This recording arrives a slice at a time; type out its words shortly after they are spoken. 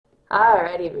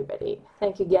Alrighty, everybody.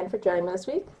 Thank you again for joining me this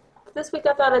week. This week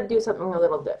I thought I'd do something a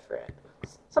little different.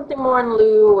 Something more in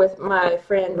lieu with my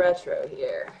friend Retro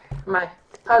here. My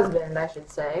husband, I should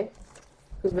say,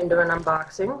 who's been doing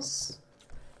unboxings.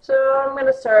 So I'm going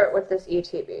to start with this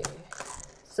ETB.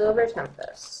 Silver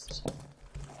Tempest.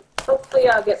 Hopefully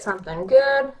I'll get something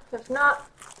good. If not,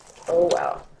 oh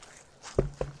well.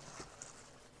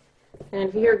 And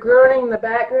if you hear groaning in the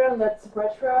background, that's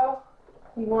Retro.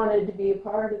 He wanted to be a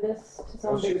part of this to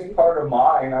some degree. She's part of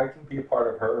mine. I can be a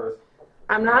part of hers.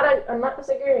 I'm not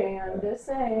disagreeing. I'm just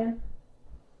saying.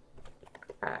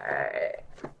 Alright.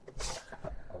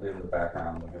 I'll be in the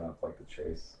background looking up like the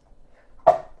chase.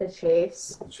 The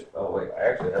chase. Oh wait, I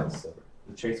actually have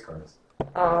the chase cards.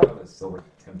 Oh. I have a Silver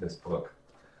Tempest book.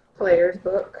 Player's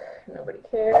book. Nobody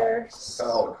cares. It's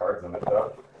got all the cards in it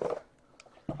though.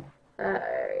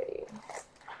 Alright.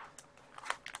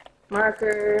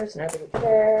 Markers. Nobody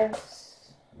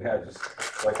cares. Yeah,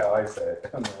 just like how I said,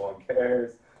 no one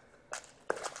cares.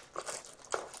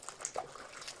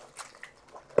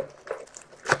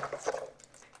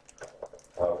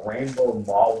 Rainbow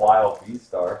Mall Wild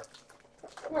V-Star.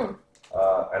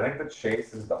 I think the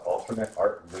chase is the alternate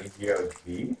art Regio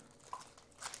V.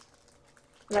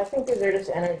 And I think these are just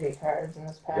energy cards in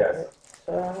this packet. Yes.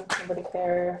 So nobody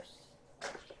cares.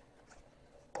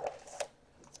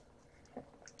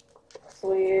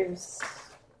 Sleeves.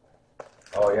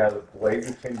 Oh yeah, the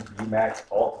Blaziken VMAX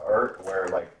alt art where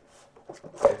like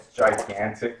it's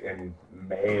gigantic and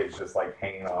May is just like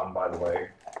hanging on by the leg.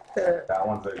 That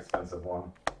one's an expensive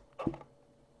one.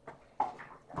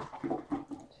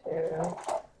 2,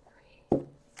 3,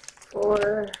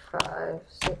 4, 5,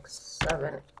 6,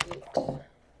 7, 8.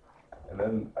 And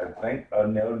then I think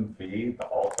Unknown V, the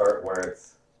alt art where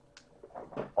it's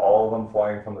all of them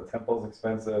flying from the temple's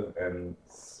expensive, and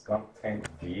Skunk Tank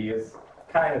V is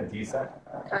kind of decent.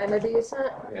 Kind of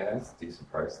decent. Yeah, it's a decent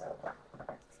price.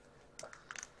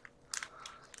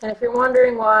 And if you're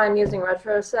wondering why I'm using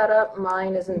retro setup,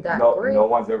 mine isn't that great. No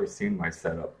one's ever seen my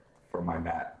setup for my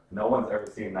mat. No one's ever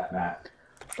seen that mat.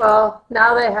 Well,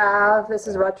 now they have. This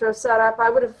is retro setup. I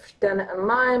would have done it on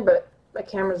mine, but my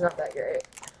camera's not that great.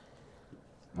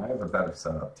 I have a better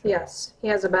setup too. Yes, he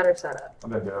has a better setup. I've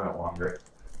been doing it longer.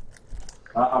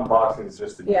 Unboxing is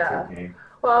just a YouTube game.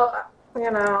 Well,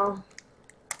 you know,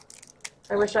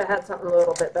 I wish I had something a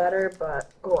little bit better,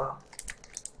 but oh well.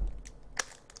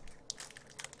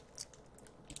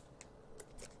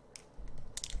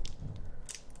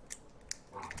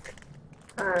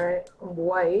 Alright,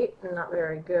 white, not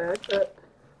very good, but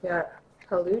we got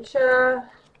Halucha,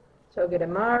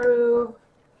 Togedemaru.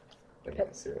 I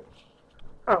can't see it.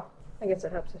 Oh, I guess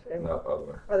it helps if it No, other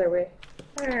way. other way.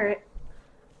 Alright.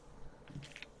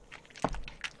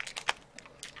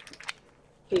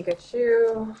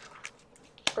 Pikachu,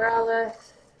 Growlithe.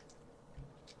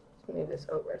 Move this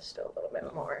over still a little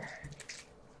bit more.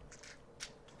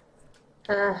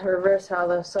 Reverse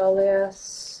Hollow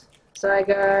Soleus,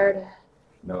 Zygarde.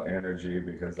 No energy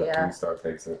because that Yeah. V-Star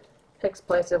takes it. Picks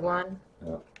place of 1.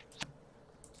 Yeah.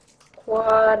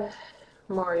 Quad,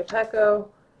 Moripeko,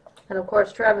 and of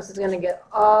course Travis is going to get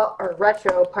all, or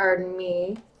Retro, pardon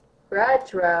me,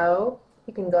 Retro,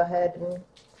 you can go ahead and,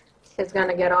 is going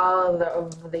to get all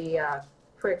of the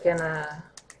frickin'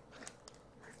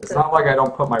 It's not like I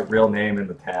don't put my real name in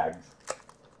the tags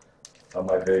on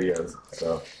my videos,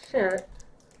 so. shit.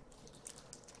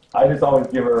 I just always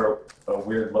give her a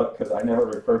weird look because I never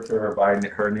refer to her by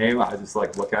her name. I just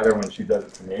like look at her when she does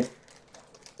it to me.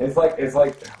 It's like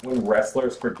when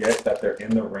wrestlers forget that they're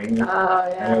in the ring and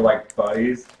they're like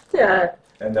buddies,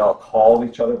 and they'll call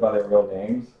each other by their real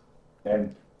names.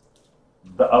 And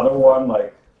the other one,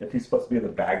 like if he's supposed to be the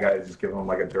bad guy, just give him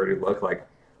like a dirty look, like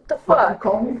What the fuck? you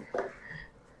call me?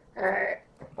 Alright.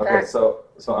 Okay, so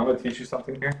I'm gonna teach you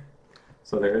something here.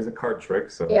 So there is a card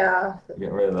trick. So Yeah.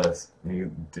 get rid of this.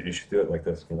 You should do it like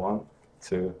this. 1,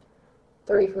 2,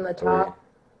 3 from the top.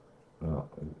 3. No,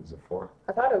 is it 4?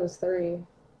 I thought it was 3.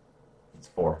 It's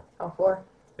 4. Oh, 4.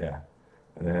 Yeah.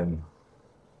 And then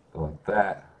go like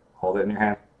that. Hold it in your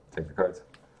hand. Take the cards.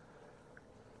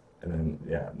 And then,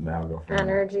 yeah, now go for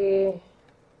Energy.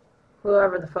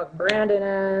 Whoever the fuck Brandon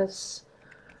is.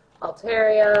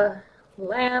 Altaria.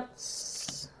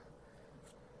 Lance.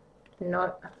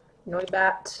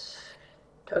 Noibat.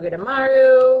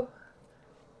 Togedemaru.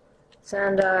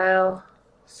 Sandile.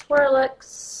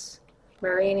 Swirlix.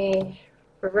 Marini.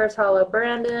 Reverse Hollow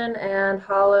Brandon. And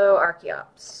Hollow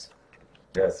Archeops.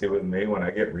 Yeah, see, with me, when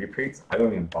I get repeats, I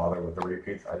don't even bother with the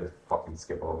repeats. I just fucking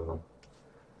skip over them.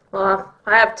 Well,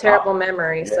 I have terrible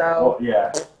memory, Yeah, so. well,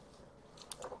 yeah.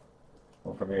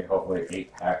 Well, for me, hopefully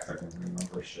 8 packs I can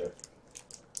remember shit.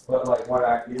 But like when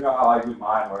you know how I do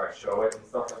mine where I show it and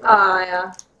stuff like that? Oh,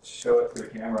 yeah. Show it to the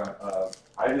camera.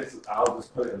 I'll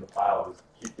just put it in the file, just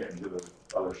keep getting to the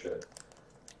other shit.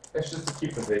 It's just to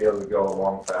keep the video to go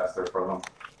along faster for them.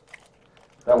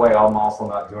 That way I'm also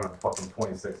not doing a fucking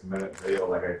 26-minute video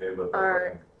like I did with the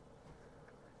Alright.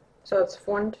 So it's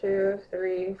 1, 2,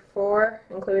 3, 4,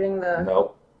 including the...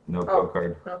 Nope. No code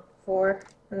card. No, 4.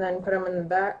 And then put them in the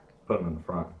back. Put them in the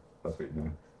front. That's what you're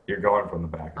doing. You're going from the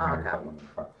back and Okay. you're putting them in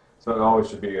the front. So it always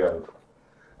should be an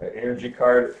energy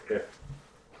card if...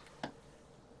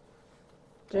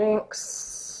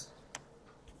 Jinx.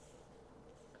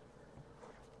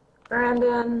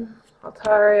 Brandon.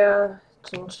 Altaria.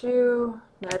 Chinchu.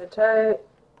 Meditite.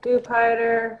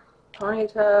 Dupiter.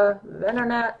 Ponyta.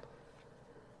 Venonat.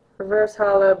 Reverse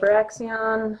Hollow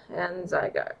Braxion. And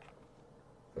Zygarde.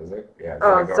 Is it? Yeah.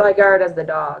 Oh, Zygarde as the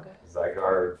dog.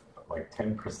 Zygarde, like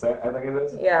 10%, I think it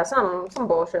is. Yeah, some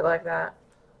bullshit like that.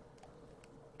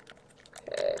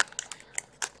 Okay.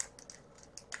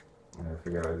 I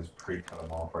figured I'd just pre-cut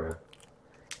them all for you.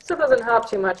 Still doesn't help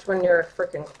too much when you're a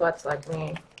freaking klutz like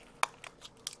me.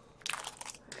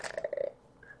 Alright.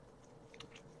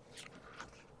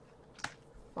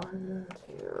 1,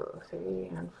 2, 3,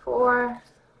 and 4.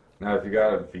 Now, if you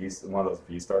got one of those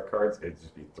V-Star cards, it'd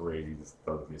just be 3. You just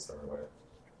throw the V-Star away.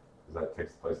 Because that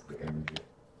takes the place of the energy.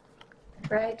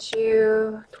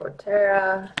 Raichu,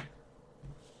 Torterra,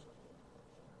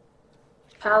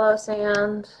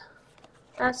 Palossand,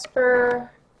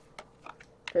 Esper,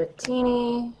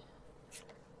 Dratini,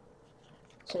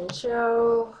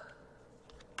 Chinchou,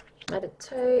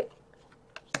 Meditite,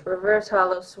 Reverse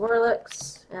Hollow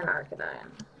Swirlix, and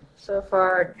Arcanine. So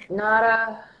far,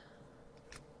 nada.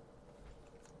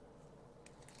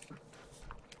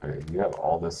 You have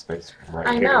all this space right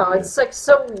I here. know, it's like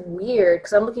so weird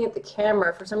because I'm looking at the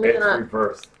camera for some reason. It's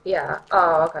reversed. Yeah.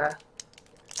 Oh, okay.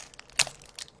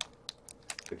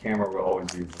 The camera will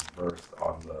always be reversed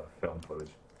on the film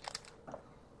footage.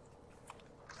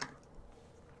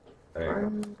 There you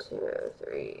 1, 2,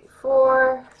 3,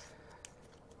 4.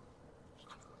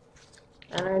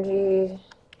 Energy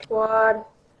quad.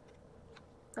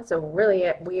 That's a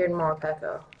really weird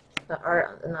Morpeko. The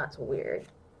art on that's weird.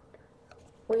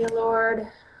 Wheelord,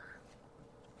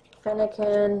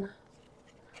 Fennekin,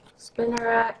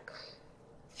 Spinarak,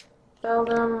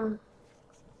 Beldum,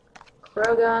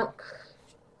 Krogunk,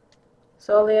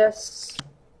 Soleus,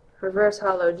 Reverse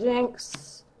Hollow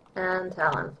Jinx, and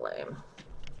Talonflame.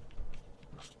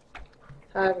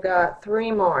 I've got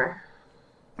 3 more.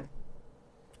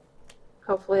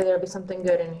 Hopefully there'll be something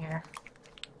good in here.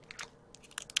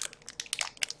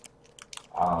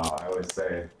 I always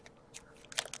say,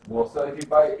 well, so if you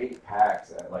buy 8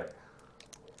 packs at like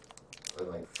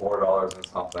 $4 and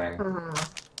something,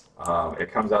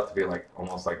 it comes out to be like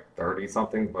almost like 30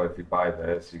 something. But if you buy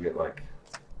this, you get like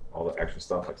all the extra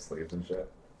stuff like sleeves and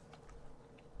shit.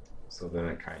 So then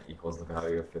it kind of equals the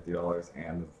value of $50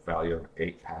 and the value of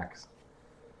 8 packs.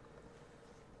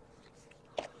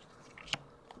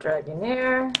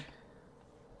 Dragonair,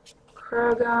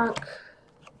 Krogunk,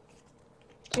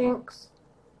 Jinx.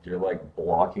 You're like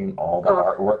blocking all the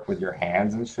artwork with your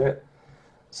hands and shit.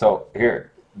 So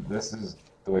here, this is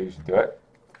the way you should do it.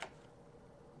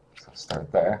 So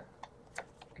start there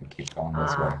and keep going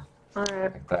this way.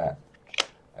 Alright. Like that.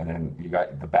 And then you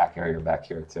got the back area back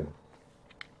here too.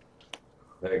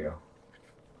 There you go.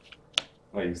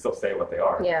 Well, you can still say what they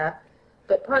are. Yeah.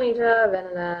 But Ponyta,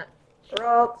 Venonat,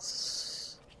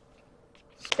 Ralts,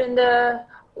 Spinda,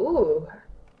 ooh,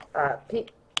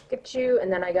 Pikachu,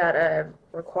 and then I got a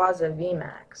Rayquaza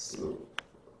VMAX. I'm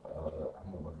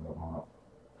gonna look them up.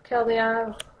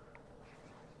 Keldeo.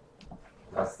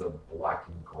 That's the black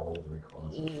and gold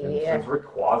Rayquaza. Yeah. Since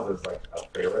Rayquaza is like a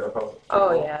favorite of people,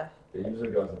 Oh, yeah. it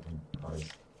usually goes up in price.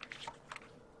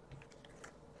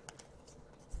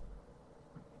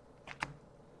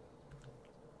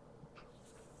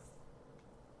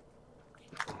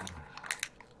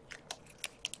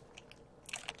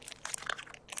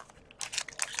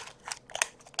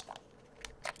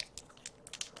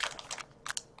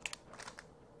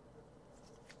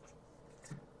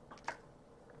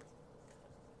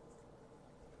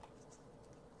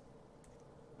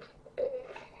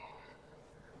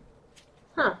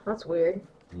 Huh, that's weird.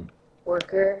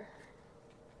 Worker.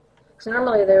 Because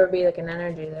normally there would be like an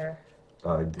energy there.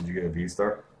 Did you get a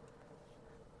V-Star?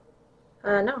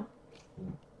 No.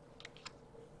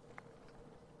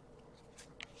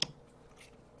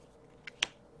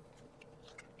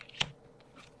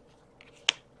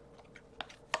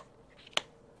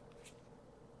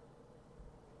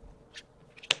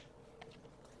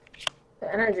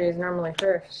 The energy is normally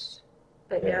first.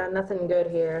 But yeah, nothing good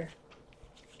here.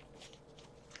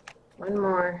 One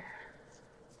more.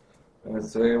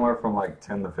 It's anywhere from like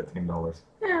 $10 to $15.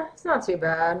 Yeah, it's not too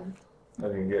bad. I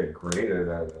can get it graded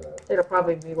at It'll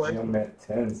probably be worth Gym at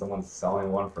 10. Someone's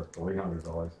selling one for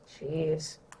 $300.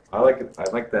 Jeez. I like it. I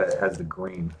like that it has the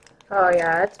green. Oh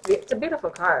yeah, it's a beautiful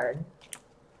card.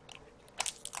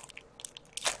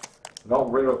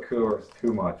 Don't ridicule her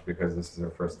too much because this is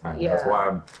her first time. Yeah. That's why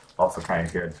I'm also kind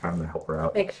of here trying to help her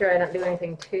out. Make sure I don't do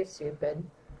anything too stupid.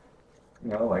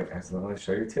 You know, like accidentally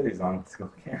show your titties on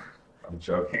camera. I'm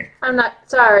joking. I'm not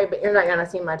sorry, but you're not gonna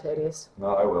see my titties.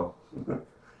 No, I will.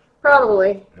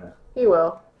 Probably. Yeah. You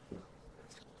will.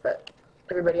 But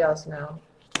everybody else no.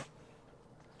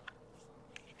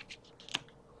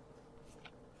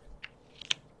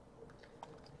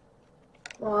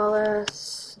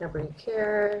 Wallace. Nobody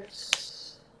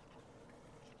cares.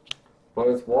 But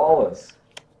it's Wallace.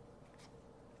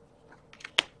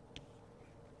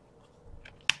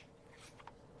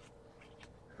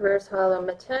 Reverse Hollow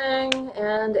Matang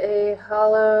and a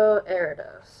Hollow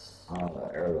Gyarados. Oh,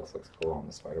 that Gyarados looks cool on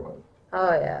the spider web.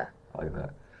 Oh yeah. I like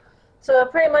that. So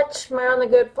pretty much my only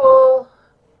good pull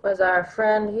was our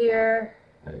friend here.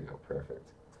 There you go, perfect.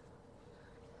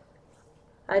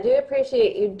 I do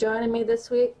appreciate you joining me this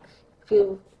week. If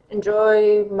you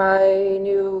enjoy my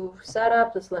new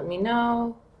setup, just let me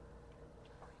know.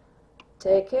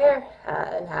 Take care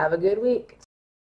and have a good week.